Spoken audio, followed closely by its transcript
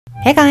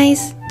Hey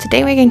guys!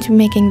 Today we're going to be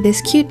making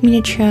this cute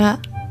miniature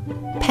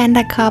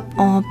panda cup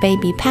or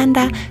baby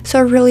panda, so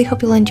I really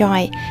hope you'll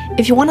enjoy.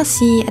 If you want to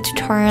see a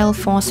tutorial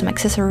for some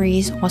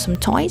accessories or some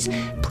toys,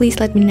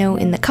 please let me know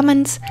in the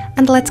comments,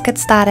 and let's get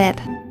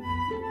started.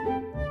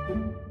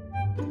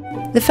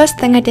 The first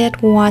thing I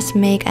did was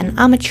make an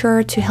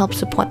armature to help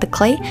support the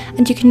clay,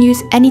 and you can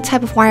use any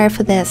type of wire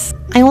for this.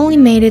 I only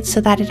made it so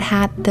that it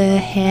had the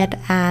head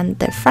and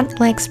the front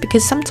legs,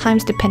 because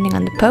sometimes depending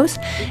on the pose,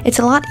 it's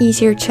a lot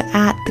easier to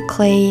add the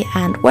clay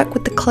and work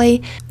with the clay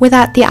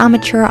without the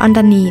armature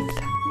underneath.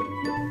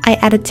 I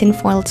added tin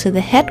foil to the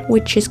head,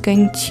 which is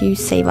going to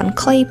save on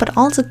clay but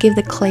also give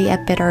the clay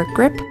a better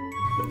grip.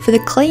 For the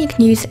clay you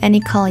can use any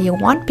color you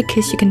want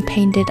because you can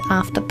paint it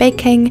after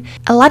baking.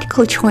 A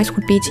logical choice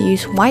would be to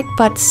use white,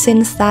 but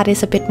since that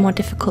is a bit more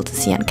difficult to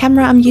see on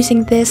camera, I'm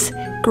using this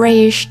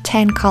grayish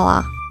tan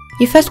color.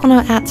 You first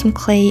want to add some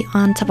clay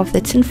on top of the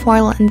tin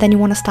foil, and then you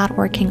want to start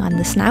working on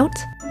the snout.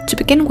 To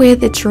begin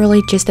with, it's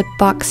really just a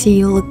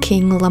boxy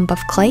looking lump of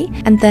clay,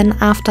 and then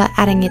after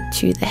adding it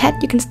to the head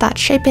you can start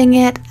shaping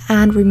it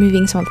and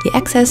removing some of the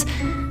excess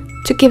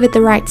to give it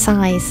the right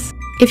size.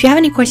 If you have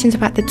any questions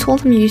about the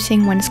tools I'm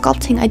using when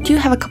sculpting, I do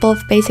have a couple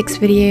of basics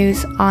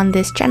videos on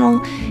this channel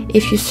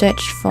if you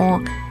search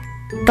for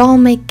doll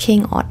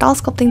making or doll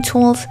sculpting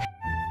tools.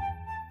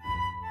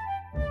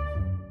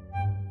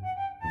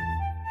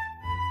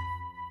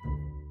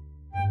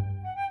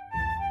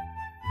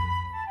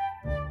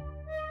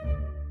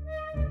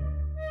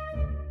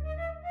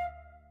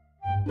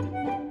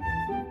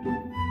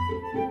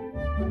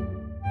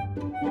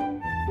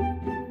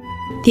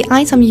 The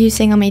eyes I'm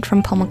using are made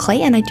from polymer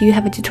clay, and I do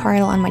have a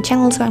tutorial on my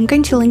channel, so I'm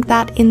going to link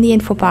that in the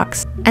info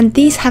box. And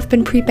these have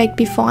been pre-baked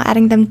before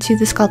adding them to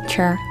the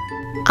sculpture.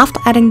 After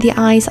adding the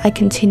eyes, I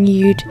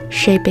continued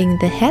shaping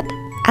the head.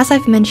 As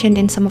I've mentioned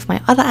in some of my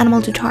other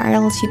animal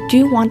tutorials, you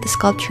do want the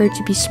sculpture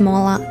to be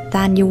smaller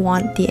than you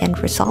want the end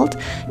result,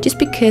 just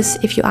because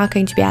if you are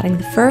going to be adding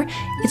the fur,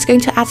 it's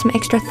going to add some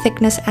extra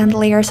thickness and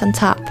layers on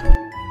top.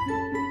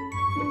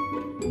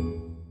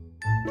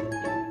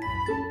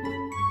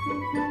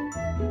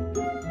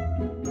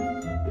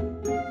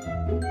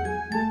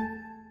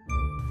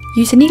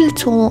 Use a needle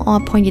tool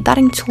or pointy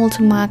dotting tool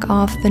to mark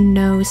off the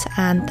nose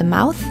and the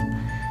mouth.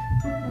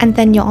 And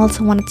then you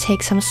also want to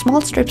take some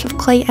small strips of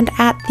clay and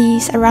add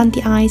these around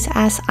the eyes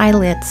as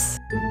eyelids.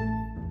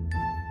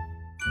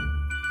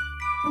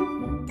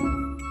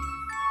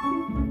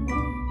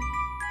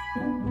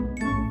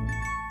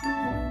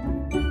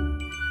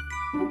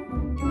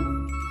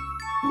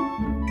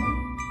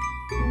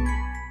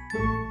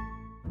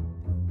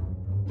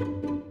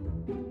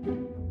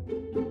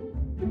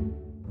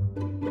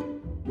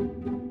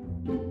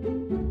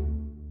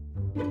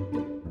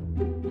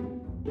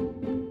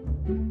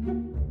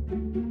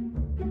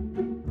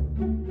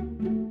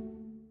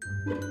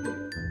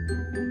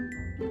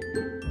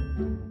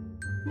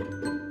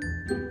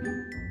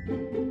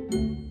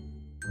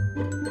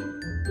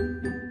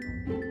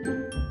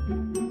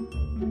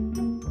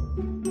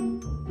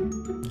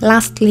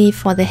 Lastly,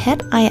 for the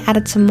head, I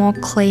added some more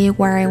clay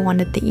where I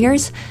wanted the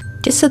ears,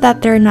 just so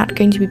that they're not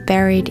going to be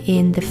buried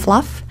in the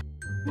fluff.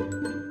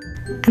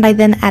 And I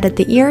then added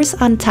the ears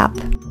on top.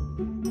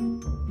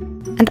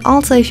 And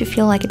also, if you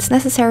feel like it's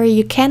necessary,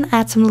 you can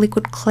add some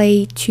liquid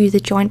clay to the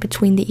joint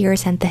between the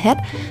ears and the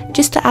head,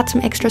 just to add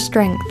some extra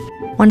strength.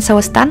 Once I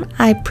was done,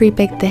 I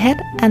pre-baked the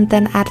head and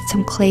then added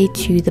some clay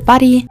to the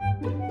body.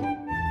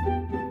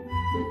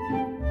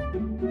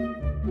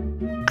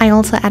 I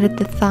also added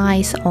the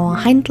thighs or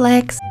hind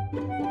legs.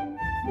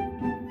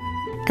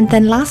 And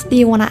then lastly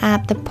you want to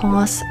add the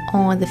paws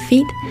or the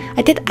feet.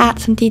 I did add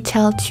some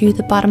detail to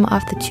the bottom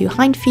of the two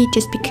hind feet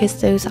just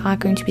because those are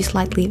going to be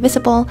slightly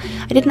visible.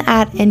 I didn't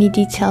add any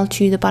detail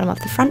to the bottom of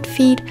the front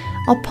feet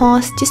or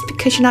paws just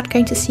because you're not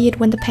going to see it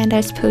when the panda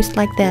is posed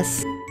like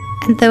this.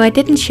 And though I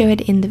didn't show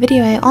it in the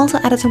video, I also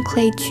added some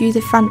clay to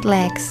the front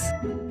legs.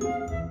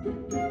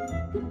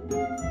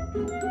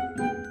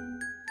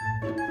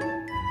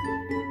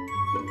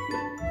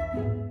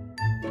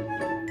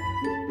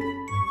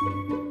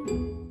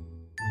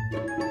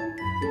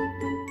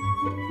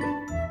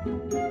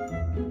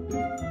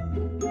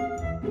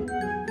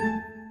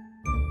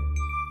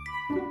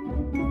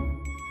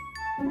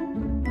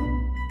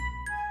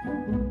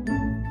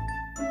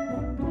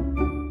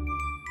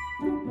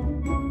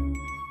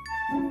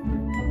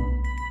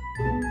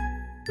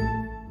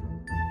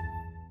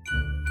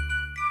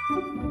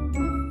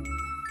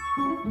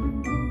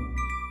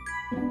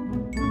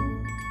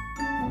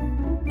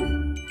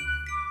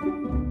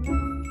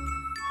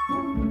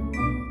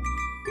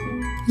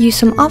 Use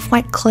some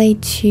off-white clay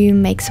to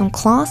make some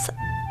claws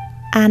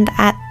and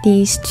add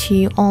these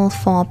to all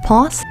four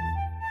paws.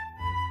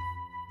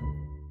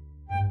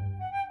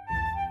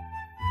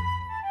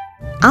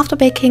 After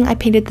baking, I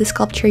painted the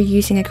sculpture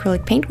using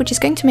acrylic paint, which is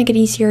going to make it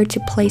easier to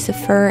place the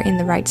fur in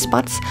the right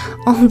spots,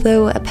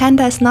 although a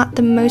panda is not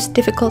the most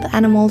difficult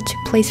animal to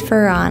place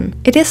fur on.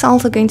 It is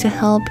also going to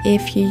help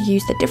if you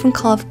use a different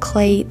color of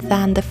clay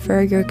than the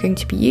fur you're going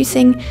to be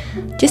using,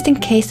 just in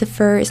case the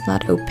fur is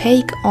not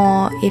opaque,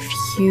 or if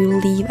you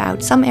leave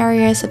out some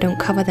areas or don't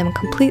cover them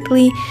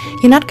completely,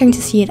 you're not going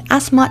to see it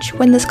as much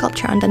when the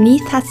sculpture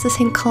underneath has the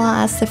same color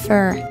as the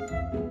fur.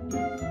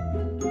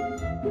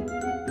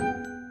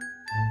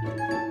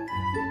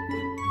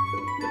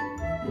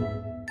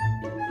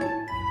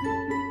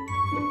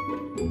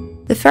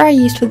 The fur I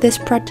used for this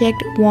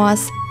project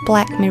was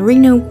black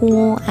merino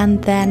wool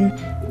and then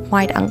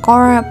white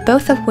angora,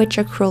 both of which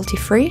are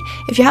cruelty-free.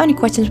 If you have any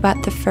questions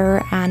about the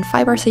fur and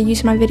fibers I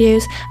use in my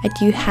videos, I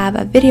do have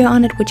a video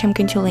on it which I'm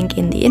going to link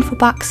in the info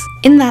box.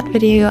 In that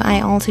video I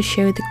also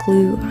show the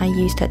glue I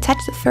used to attach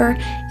the fur,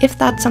 if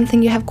that's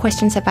something you have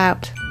questions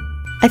about.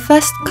 I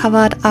first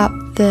covered up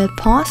the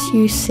paws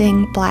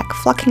using black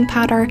flocking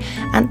powder,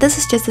 and this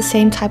is just the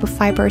same type of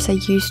fibers I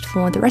used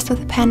for the rest of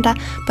the panda,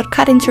 but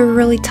cut into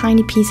really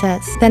tiny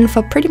pieces. Then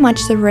for pretty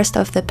much the rest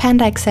of the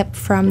panda except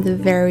from the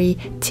very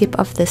tip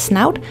of the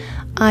snout,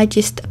 I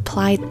just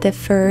applied the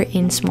fur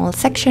in small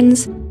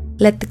sections,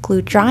 let the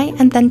glue dry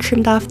and then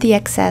trimmed off the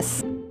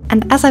excess.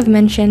 And as I've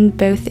mentioned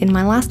both in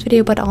my last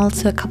video but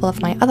also a couple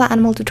of my other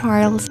animal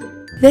tutorials,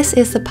 this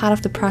is the part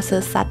of the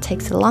process that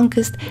takes the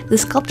longest. The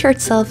sculpture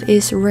itself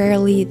is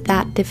rarely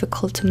that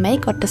difficult to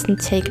make or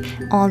doesn't take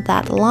all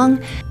that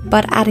long,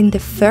 but adding the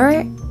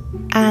fur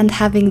and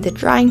having the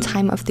drying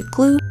time of the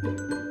glue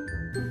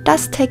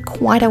does take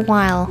quite a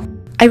while.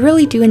 I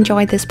really do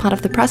enjoy this part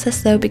of the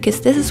process though, because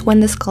this is when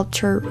the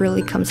sculpture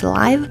really comes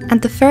alive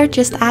and the fur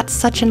just adds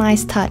such a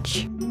nice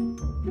touch.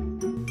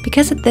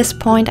 Because at this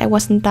point I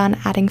wasn't done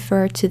adding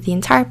fur to the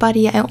entire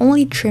body, I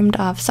only trimmed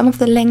off some of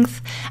the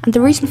length, and the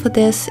reason for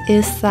this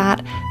is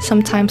that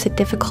sometimes it's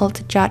difficult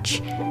to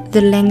judge the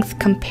length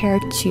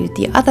compared to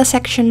the other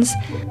sections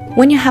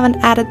when you haven't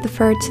added the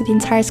fur to the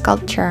entire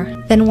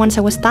sculpture. Then once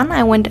I was done,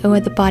 I went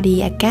over the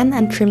body again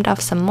and trimmed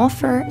off some more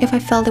fur if I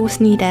felt it was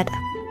needed.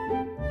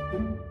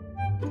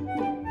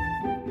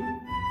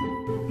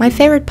 My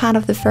favorite part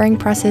of the furring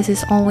process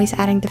is always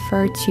adding the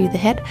fur to the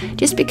head,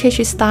 just because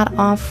you start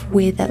off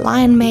with a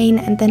lion mane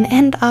and then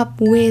end up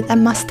with a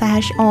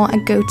mustache or a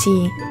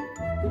goatee.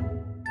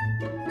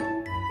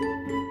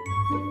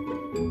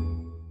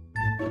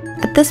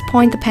 At this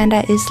point the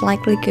panda is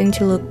likely going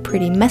to look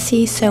pretty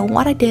messy, so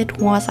what I did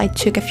was I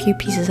took a few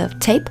pieces of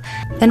tape,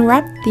 then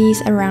wrapped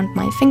these around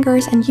my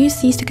fingers and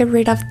used these to get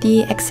rid of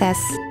the excess.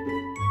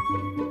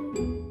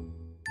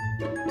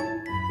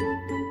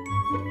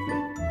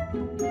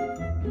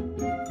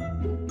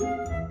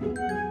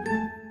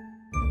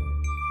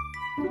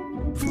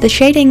 For the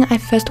shading, I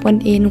first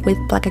went in with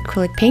black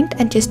acrylic paint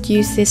and just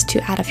used this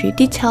to add a few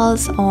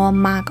details or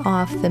mark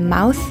off the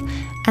mouth,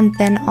 and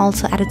then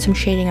also added some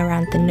shading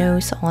around the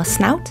nose or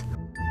snout.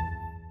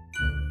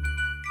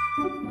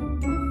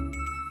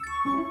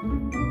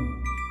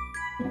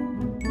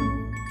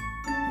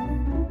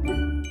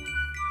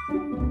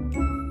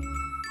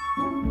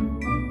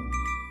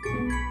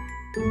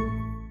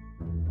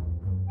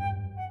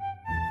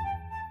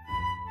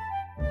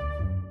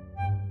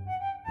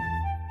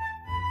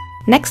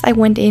 Next I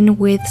went in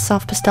with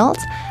soft pastels.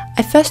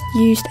 I first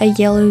used a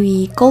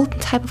yellowy golden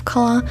type of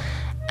color,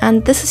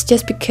 and this is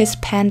just because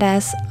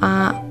pandas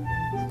are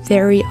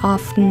very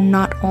often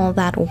not all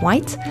that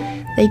white.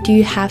 They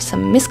do have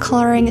some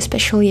miscoloring,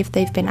 especially if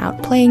they've been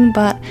out playing,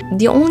 but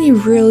the only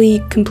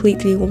really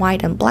completely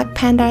white and black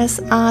pandas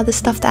are the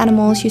stuffed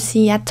animals you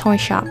see at toy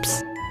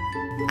shops.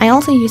 I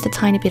also used a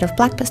tiny bit of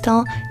black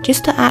pastel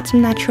just to add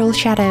some natural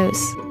shadows.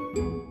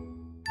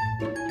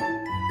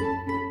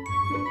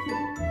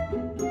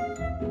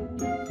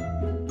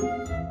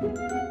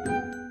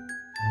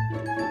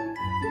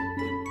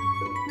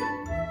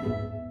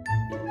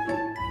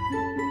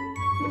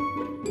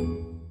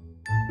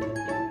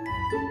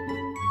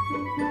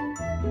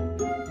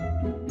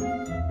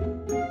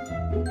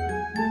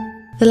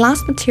 The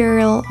last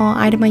material or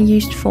item I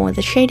used for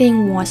the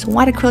shading was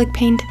white acrylic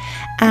paint,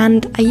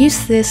 and I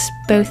used this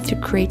both to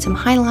create some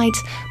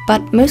highlights,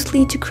 but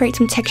mostly to create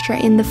some texture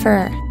in the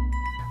fur.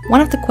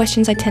 One of the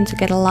questions I tend to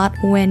get a lot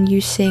when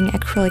using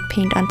acrylic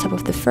paint on top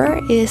of the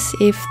fur is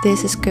if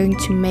this is going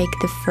to make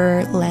the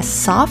fur less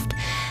soft,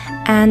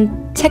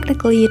 and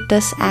technically it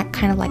does act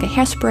kind of like a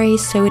hairspray,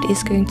 so it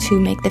is going to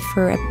make the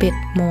fur a bit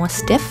more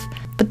stiff.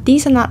 But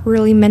these are not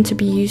really meant to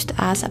be used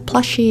as a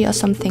plushie or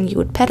something you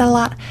would pet a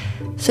lot,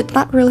 so it's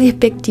not really a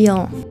big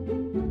deal.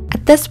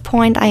 At this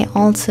point I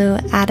also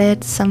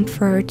added some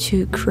fur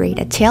to create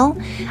a tail.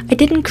 I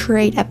didn't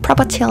create a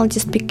proper tail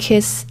just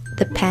because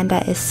the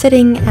panda is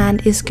sitting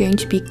and is going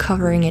to be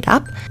covering it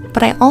up,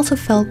 but I also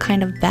felt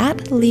kind of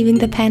bad leaving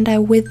the panda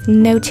with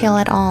no tail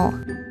at all.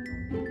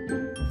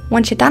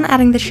 Once you're done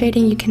adding the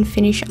shading, you can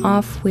finish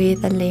off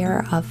with a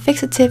layer of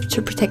fixative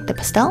to protect the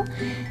pastel.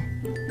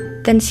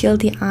 Then seal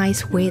the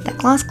eyes with a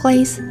glass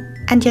glaze,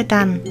 and you're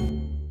done.